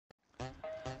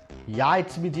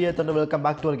It's BGA and welcome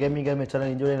back to our gaming channel.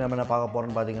 Enjoy நம்ம என்ன பார்க்க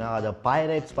போறோம்னு பாத்தீங்கன்னா அது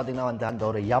பைரேட்ஸ் பாத்தீங்கன்னா வந்து அந்த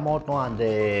ஒரு எமோட்டும்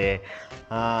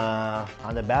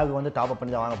அந்த பேக் வந்து டாப் அப்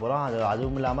பண்ணி தான் வாங்க போறோம்.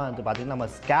 அதுவும் இல்லாம வந்து பாத்தீங்கன்னா நம்ம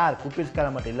ஸ்கேர் குப்பி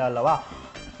ஸ்கேர் மட்டும் இல்ல அல்லவா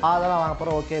அதெல்லாம் வாங்க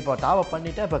போறோம். ஓகே இப்போ டாப் அப்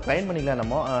பண்ணிட்டு இப்போ கிளைம் பண்ணிக்கலாம்.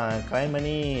 நம்ம கிளைம்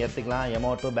பண்ணி எடுத்துக்கலாம்.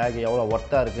 எமோட் பேக் எவ்வளோ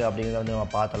ஒர்த்தா இருக்குது அப்படிங்கிறத வந்து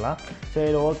நம்ம பார்த்தலாம்.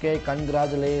 சரி ஓகே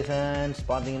கங்க்ராச்சுலேஷன்ஸ்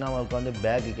பார்த்தீங்கன்னா நமக்கு வந்து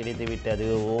பேக் கிடைத்து விட்டது.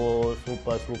 ஓ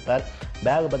சூப்பர் சூப்பர்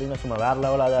பேக் பார்த்தீங்கன்னா சும்மா வேறு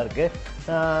லெவலாக தான் இருக்குது.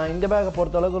 இந்த பேக்கை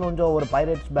பொறுத்தளவுக்கு கொஞ்சம் ஒரு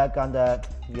பைரேட்ஸ் பேக் அந்த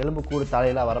எலும்பு கூடு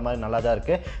தலையில் வர மாதிரி நல்லா தான்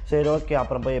இருக்குது. சரி ஓகே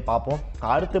அப்புறம் போய் பார்ப்போம்.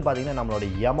 அடுத்து பார்த்திங்கன்னா நம்மளோட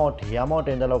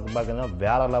எமோட் எந்த அளவுக்கு பார்க்குறதுனா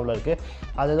வேறு லெவலில் இருக்குது.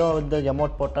 அது ஏதோ இந்த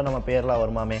எமோட் போட்டால் நம்ம பேர்லாம்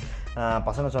வருமாமே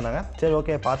பசங்க சொன்னாங்க. சரி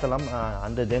ஓகே பார்த்தலாம்.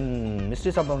 அந்த தென்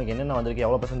மிஸ்ட்ரி ஷாப்பில் உங்களுக்கு என்னென்ன வந்திருக்கு,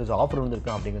 எவ்வளோ பர்சன்டேஜ் ஆஃபர்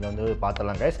வந்திருக்கு அப்படிங்கிறத வந்து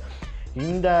பார்த்தலாம் கைஸ்.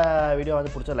 இந்த வீடியோ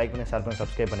வந்து பிடிச்சா லைக் பண்ணி ஷேர் பண்ணி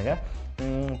சப்ஸ்கிரைப் பண்ணுங்கள்.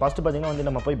 ஃபஸ்ட்டு பார்த்திங்கன்னா வந்து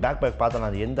நம்ம போய் பேக் பார்த்தலாம்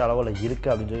அது எந்த அளவில்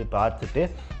இருக்குது அப்படின்னு சொல்லி பார்த்துட்டு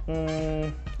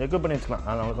எக்யூப் பண்ணி வச்சுக்கலாம்.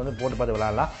 நம்மளுக்கு வந்து போட்டு பார்த்து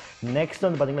விளாட்லாம். நெக்ஸ்ட்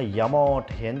வந்து பார்த்திங்கன்னா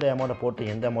எமௌண்ட் எந்த எமௌண்ட்டை போட்டு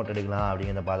எந்த அமௌண்ட் எடுக்கலாம்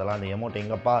அப்படிங்கிறத பார்த்தலாம். அந்த எமௌண்ட்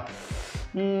எங்கப்பா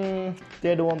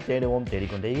தேடுவோம்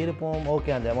தேடிக்கொண்டே இருப்போம்.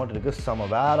 ஓகே அந்த அமௌண்ட் இருக்குது செம்ம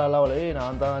வேறு லெவலில்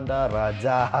நான் தான்டா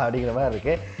ராஜா அப்படிங்கிற மாதிரி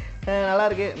இருக்குது.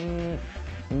 நல்லாயிருக்கு.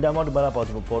 இந்த அமௌண்ட் பேராக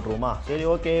போட்டுருவோமா? சரி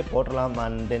ஓகே போட்டுடலாம்.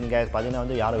 அண்ட் தென் கேஸ் பார்த்தீங்கன்னா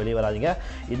வந்து யாரும் வெளியே வராதிங்க.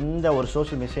 இந்த ஒரு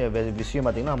சோஷியல் விஷயம்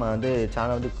பார்த்திங்கன்னா நம்ம வந்து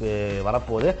சேனல் வந்து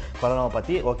வரப்போகுது கொரோனாவை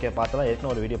பற்றி. ஓகே பார்த்தலாம்.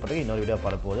 ஏற்கனவே ஒரு வீடியோ போட்டு இன்னொரு வீடியோ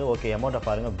வரப்போகுது. ஓகே அமௌண்ட்டை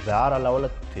பாருங்கள் வேறு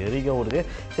லெவலில் தெரிய விடுது.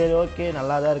 சரி ஓகே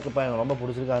நல்லா தான் இருக்குப்பா, எனக்கு ரொம்ப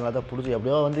பிடிச்சிருக்கு. அதனால தான் பிடிச்சி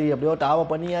எப்படியோ டாப்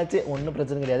பண்ணியாச்சு, ஒன்றும்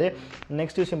பிரச்சனை கிடையாது.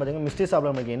 நெக்ஸ்ட் விஷயம் பார்த்திங்கன்னா மிஸ்ட்ரி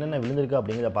ஷாப்பில் நமக்கு என்னென்ன விழுந்திருக்கு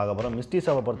அப்படிங்கிறத பார்க்க போகிறோம். மிஸ்ட்ரி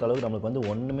ஷாப்பை பொறுத்தளவுக்கு நம்மளுக்கு வந்து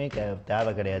ஒன்றுமே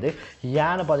தேவை கிடையாது.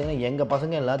 ஏன்னு பார்த்தீங்கன்னா எங்கள்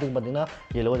பசங்க எல்லாத்துக்கும் பார்த்திங்கன்னா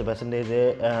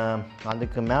 70%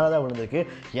 அதுக்கு மேலே தான் விழுந்திருக்கு.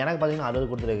 எனக்கு பார்த்தீங்கன்னா 60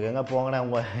 கொடுத்துருக்கு. எங்கே போங்கன்னா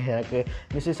அவங்க எனக்கு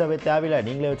மிஸ்ஸாகவே தேவையில்லை,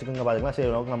 நீங்களே வச்சுக்கோங்க பார்த்துக்கலாம்.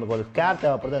 சரி ஓகே நமக்கு ஒரு ஸ்கேர்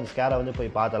தேவைப்படுது. அந்த ஸ்கேரை வந்து போய்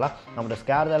பார்த்தலாம். நம்மளோட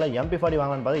ஸ்கேர் தான் MP40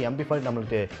 வாங்கலான்னு பார்த்தா MP40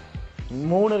 நம்மளுக்கு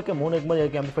 3 இருக்கும்போது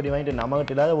எதுக்கு MP40 வாங்கிட்டு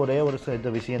நம்மகிட்ட இல்லாத ஒரே ஒரு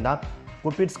விஷயம் தான்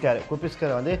குப்பிட்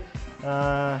ஸ்கேர் வந்து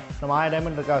நம்ம 1000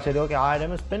 டைமண்ட் இருக்கா. சரி ஓகே 1000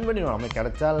 டைமண்ட் ஸ்பெண்ட் பண்ணிடுவோம். நமக்கு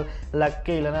கிடைச்சால்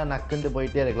லக்கு, இல்லைன்னா நக்குன்ட்டு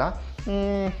போயிட்டே இருக்கலாம்.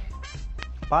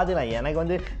 பார்த்துக்கலாம். எனக்கு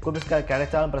வந்து குப்பிஸ்கார்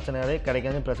கிடைச்சாலும் பிரச்சனை கிடையாது,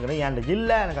 கிடைக்காதும் பிரச்சனை கிடையாது. என்கிட்ட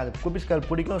இல்லை, எனக்கு அது குப்பிஸ்கார்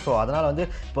பிடிக்கும். ஸோ அதனால் வந்து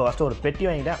இப்போ ஃபஸ்ட்டு ஒரு பெட்டி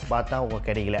வாங்கிட்டேன், பார்த்தா உங்களுக்கு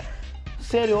கிடைக்கல.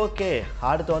 சரி ஓகே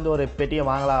அடுத்து வந்து ஒரு பெட்டியை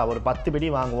வாங்கலாம், ஒரு 10 பெட்டி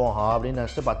வாங்குவோம் அப்படின்னு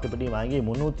நினச்சிட்டு 10 பெட்டி வாங்கி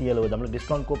 370 நம்மளுக்கு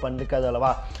டிஸ்கவுண்ட் கூப்பன் இருக்காது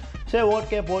அல்லவா. சரி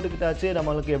ஓகே போட்டுக்கிட்டாச்சு.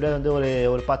 நம்மளுக்கு எப்படியாவது வந்து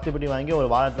ஒரு 10 பெட்டி வாங்கி ஒரு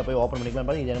வாலெட்டில் போய் ஓப்பன் பண்ணிக்கலாம்.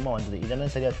 பார்த்து இது என்னமோ வந்தது, இது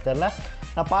என்ன சரியாக தெரில.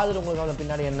 நான் பார்த்துட்டு உங்களுக்கு அதில்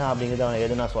பின்னாடி என்ன அப்படிங்கிறத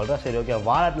எது நான் சொல்கிறேன். சரி ஓகே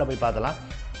வாலெட்டில் போய் பார்த்தலாம்.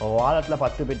 வாலெட்டில்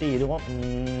 10 பெட்டி இருக்கும்.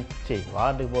 சரி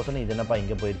வாலெட்டுக்கு போக சொன்னால் இது என்னப்பா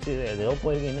இங்கே போயிடுச்சு, ஏதோ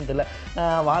போயிருக்கு இன்னும் தெரியல.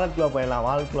 வாலெட்டுக்குள்ளே போயிடலாம்.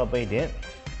 வாலெட்டுக்குள்ளே போயிட்டு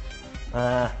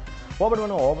ஓப்பன்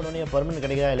பண்ணி பெர்மனன்ட்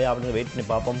கிடைக்குதா இல்லையா அப்படின்னு வெயிட் பண்ணி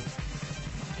பார்ப்போம்.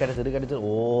 கிடைச்சது.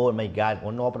 ஓ மை காட்,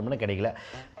 ஒன்று ஓப்பன் பண்ண கிடைக்கல.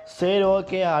 சரி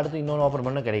ஓகே அடுத்து இன்னொன்று ஓப்பன்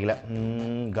பண்ண கிடைக்கல.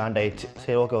 காண்டாயிடுச்சு.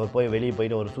 சரி ஓகே போய் வெளியே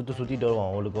போயிட்டு ஒரு சுற்றிட்டு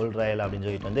வருவோம். ஒரு கோல்ட் ராயல் அப்படின்னு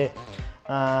சொல்லிட்டு வந்து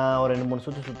ஒரு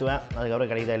 2-3 சுற்றுவேன். அதுக்கப்புறம்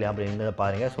கிடைக்குதா இல்லையா அப்படின்னு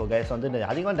பாருங்கள். ஸோ கைஸ் வந்து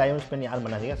அதிகமாக டைம் ஸ்பெண்ட் யாரும்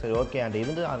பண்ணாதீங்க. சரி ஓகே அண்ட்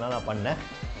இருந்து அதனால் நான் பண்ணேன்.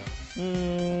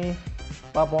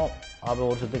 பார்ப்போம். அப்புறம்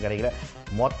ஒரு சுற்று கிடைக்கல.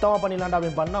 மொத்தமாக பண்ணிடலான்டா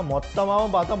அப்படின்னு பண்ணால்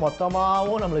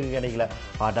மொத்தமாகவும் நம்மளுக்கு கிடைக்கல.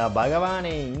 ஆட்டா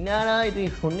பகவானே என்னடா இது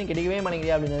ஒன்றும் கிடைக்கவே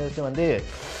மாட்டேங்குது அப்படின்னு வந்து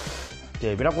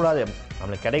சரி விடக்கூடாது,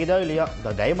 நம்மளுக்கு கிடைக்குதோ இல்லையா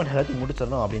இந்த டைமண்ட் எல்லாத்தையும்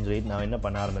முடிச்சிடணும் அப்படின்னு சொல்லிட்டு நான் என்ன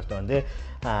பண்ண ஆரம்பிச்சிட்டேன் வந்து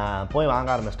போய் வாங்க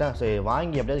ஆரம்பிச்சிட்டேன். சரி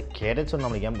வாங்கி எப்படியாவது கிடைச்சோம்.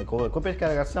 நம்மளுக்கு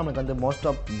குப்பேஸ்கார கட்சி நம்மளுக்கு வந்து மோஸ்ட்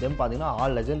ஆஃப் தெம் பார்த்தீங்கன்னா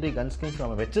ஆல் லெஜெண்டரி கன் ஸ்கின்ஸ்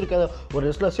நம்ம வச்சிருக்க ஒரு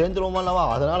லிஸ்ட்டில் சேர்ந்துருவோமா அல்லவா,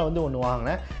 அதனால் வந்து ஒன்று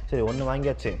வாங்கினேன். சரி ஒன்று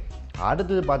வாங்கியாச்சு.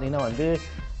 அடுத்தது பார்த்தீங்கன்னா வந்து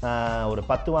ஒரு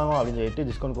 10 வாங்கும் அப்படின்னு சொல்லிட்டு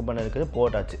டிஸ்கவுண்ட் கூப்பன் இருக்குது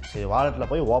போட்டாச்சு. சரி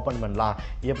வாலெட்டில் போய் ஓப்பன் பண்ணலாம்,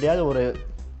 எப்படியாவது ஒரு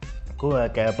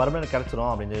பர்மனெண்ட்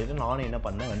கிடச்சிரும் அப்படின்னு சொல்லிட்டு நானும் என்ன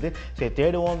பண்ணேன் வந்து சரி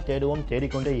தேடுவோம்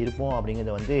தேடிக்கொண்டே இருப்போம்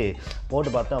அப்படிங்கிறத வந்து போட்டு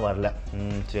பார்த்தா வரல.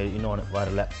 சரி இன்னொன்று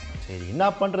வரல. சரி என்ன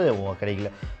பண்ணுறது,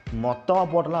 கிடைக்கல. மொத்தமாக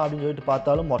போட்டலாம் அப்படின்னு சொல்லிட்டு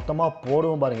பார்த்தாலும் மொத்தமாக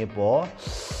போடுவோம் பாருங்கள். இப்போது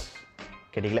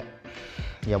கிடைக்கல.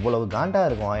 எவ்வளவு காண்டாக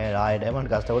இருக்கும். 1000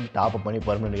 டைமண்ட் கஷ்டப்பட்டு டாப் அப் பண்ணி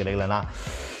பர்மனெண்ட் கிடைக்கலண்ணா.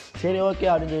 சரி ஓகே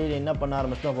அப்படின்னு சொல்லி என்ன பண்ண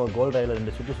ஆரம்பிச்சிட்டோம். அப்போ கோல்ட் ராயில்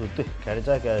 2 சுற்று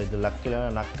கிடைச்சா இது லக்கு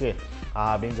இல்லைன்னா நக்கு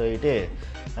அப்படின்னு சொல்லிட்டு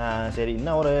சரி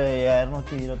இன்னும் ஒரு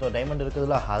 221 டைமண்ட்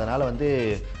இருக்குதுல்ல, அதனால் வந்து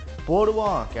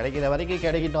போடுவோம். கிடைக்கிற வரைக்கும்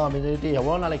கிடைக்கட்டும் அப்படின்னு சொல்லிட்டு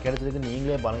எவ்வளோ நாளைக்கு கிடைச்சிருக்கு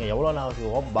நீங்களே பாருங்கள். எவ்வளோ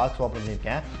நாளைக்கு பாக்ஸ் ஓப்பன்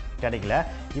பண்ணியிருக்கேன் கிடைக்கல.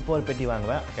 இப்போ ஒரு பெட்டி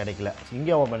வாங்குவேன் கிடைக்கல.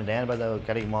 இங்கே ஓப்பன் பண்ணிட்டேன் பார்த்தா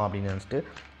கிடைக்குமா அப்படின்னு நினச்சிட்டு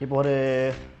இப்போ ஒரு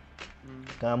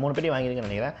 3 பெட்டி வாங்கியிருக்கேன்னு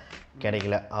நினைக்கிறேன்,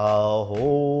 கிடைக்கல. ஓஹோ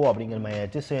அப்படிங்கிற மாதிரி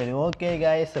ஆச்சு. சரி ஓகே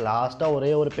கைஸ் லாஸ்ட்டாக ஒரே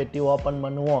ஒரு பெட்டி ஓப்பன்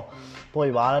பண்ணுவோம்.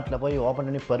 போய் வாலெட்டில் போய் ஓப்பன்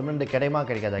பண்ணி பெர்மனெண்ட்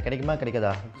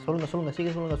கிடைக்காதா சொல்லுங்கள்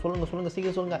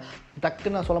சீக்கிரம் சொல்லுங்கள்.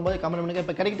 டக்குன்னு நான் சொல்லும் போது கமெண்ட் பண்ணுங்க.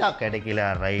 இப்போ கிடைக்கல.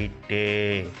 ரைட்டு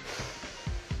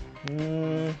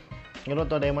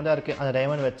 21 டைமண்டாக இருக்குது. அந்த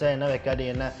டைமண்ட் வச்சா என்ன வைக்காட்டி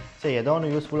என்ன, சரி ஏதோ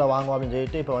ஒன்று யூஸ்ஃபுல்லாக வாங்குவோம் அப்படின்னு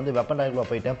சொல்லிட்டு இப்போ வந்து வெப்பன் ராய்க்குள்ளே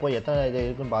போயிட்டேன். போய் எத்தனை இது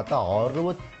இருக்குன்னு பார்த்தா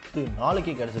 10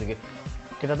 நாளைக்கு கிடச்சிருக்கு.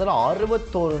 கிட்டத்தட்ட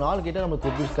 61 நாள் கிட்ட நமக்கு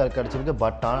குப்பீஸ் கார்டு கிடச்சிருக்கு.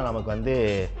 பட் ஆனால் நமக்கு வந்து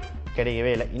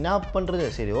கிடைக்கவே இல்லை. என்ன பண்ணுறது?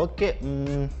 சரி ஓகே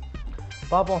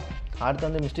பார்ப்போம். அடுத்து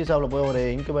வந்து மிஸ்ட்ரி ஷாப்பில் போய் ஒரு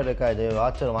இன்குபேட்டர் இது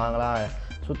வாட்சர் வாங்கலாம்,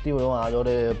 சுற்றி விடுவோம். அது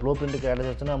ஒரு ப்ளூ பிரிண்ட்டு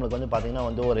கிடச்சிருச்சுன்னா நம்மளுக்கு வந்து பார்த்திங்கன்னா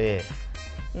வந்து ஒரு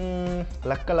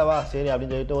லக்கல்லவா சரி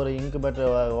அப்படின்னு சொல்லிட்டு ஒரு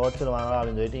இன்குபேட்டர் வாட்சர் வாங்கலாம்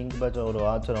அப்படின்னு சொல்லிட்டு இன்குபேட்டர் ஒரு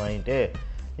வாட்சர் வாங்கிட்டு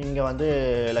இங்கே வந்து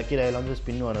லக்கி டையில் வந்து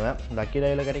ஸ்பின் பண்ணுவேன். லக்கி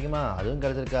டையில் கிடைக்குமா? அதுவும்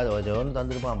கிடச்சிருக்காது. ஒன்று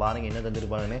தந்துருப்பான் பாருங்கள், என்ன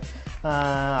தந்துருப்பானுன்னு.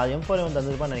 அது M4 ஒன்று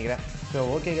தந்துருப்பான்னு நினைக்கிறேன். ஸோ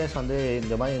ஓகே கேஸ், வந்து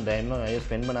இந்த மாதிரி டைம்லாம் நிறைய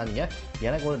ஸ்பெண்ட் பண்ணாதீங்க.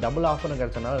 எனக்கு ஒரு டபுள் ஆஃபர்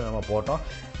கிடச்சனால நம்ம போட்டோம்.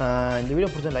 இந்த வீடியோ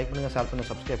பிடிச்சா லைக் பண்ணுங்கள், ஷேர்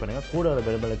பண்ணுங்கள், சப்ஸ்கிரைப் பண்ணுங்கள், கூட ஒரு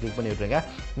பெல் பட்டனை கிளிக் பண்ணி விட்டுருங்க.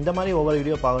 இந்த மாதிரி ஒவ்வொரு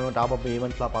வீடியோ பார்க்கணும், டாப் அப்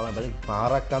ஈவெண்ட்ஸ்லாம் பார்க்கணும்,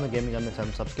 மறக்காமல் கேமிங்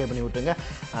கேம் சப்ஸ்கிரைப் பண்ணி விட்டுருங்க.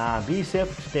 Be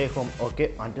safe, stay home. Okay,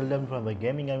 until then from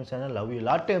gaming game channel, love you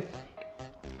lot.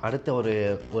 அடுத்த ஒரு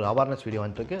அவேர்னஸ் வீடியோ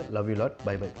வந்துருக்கு. Love you lot.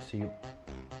 By by. See you.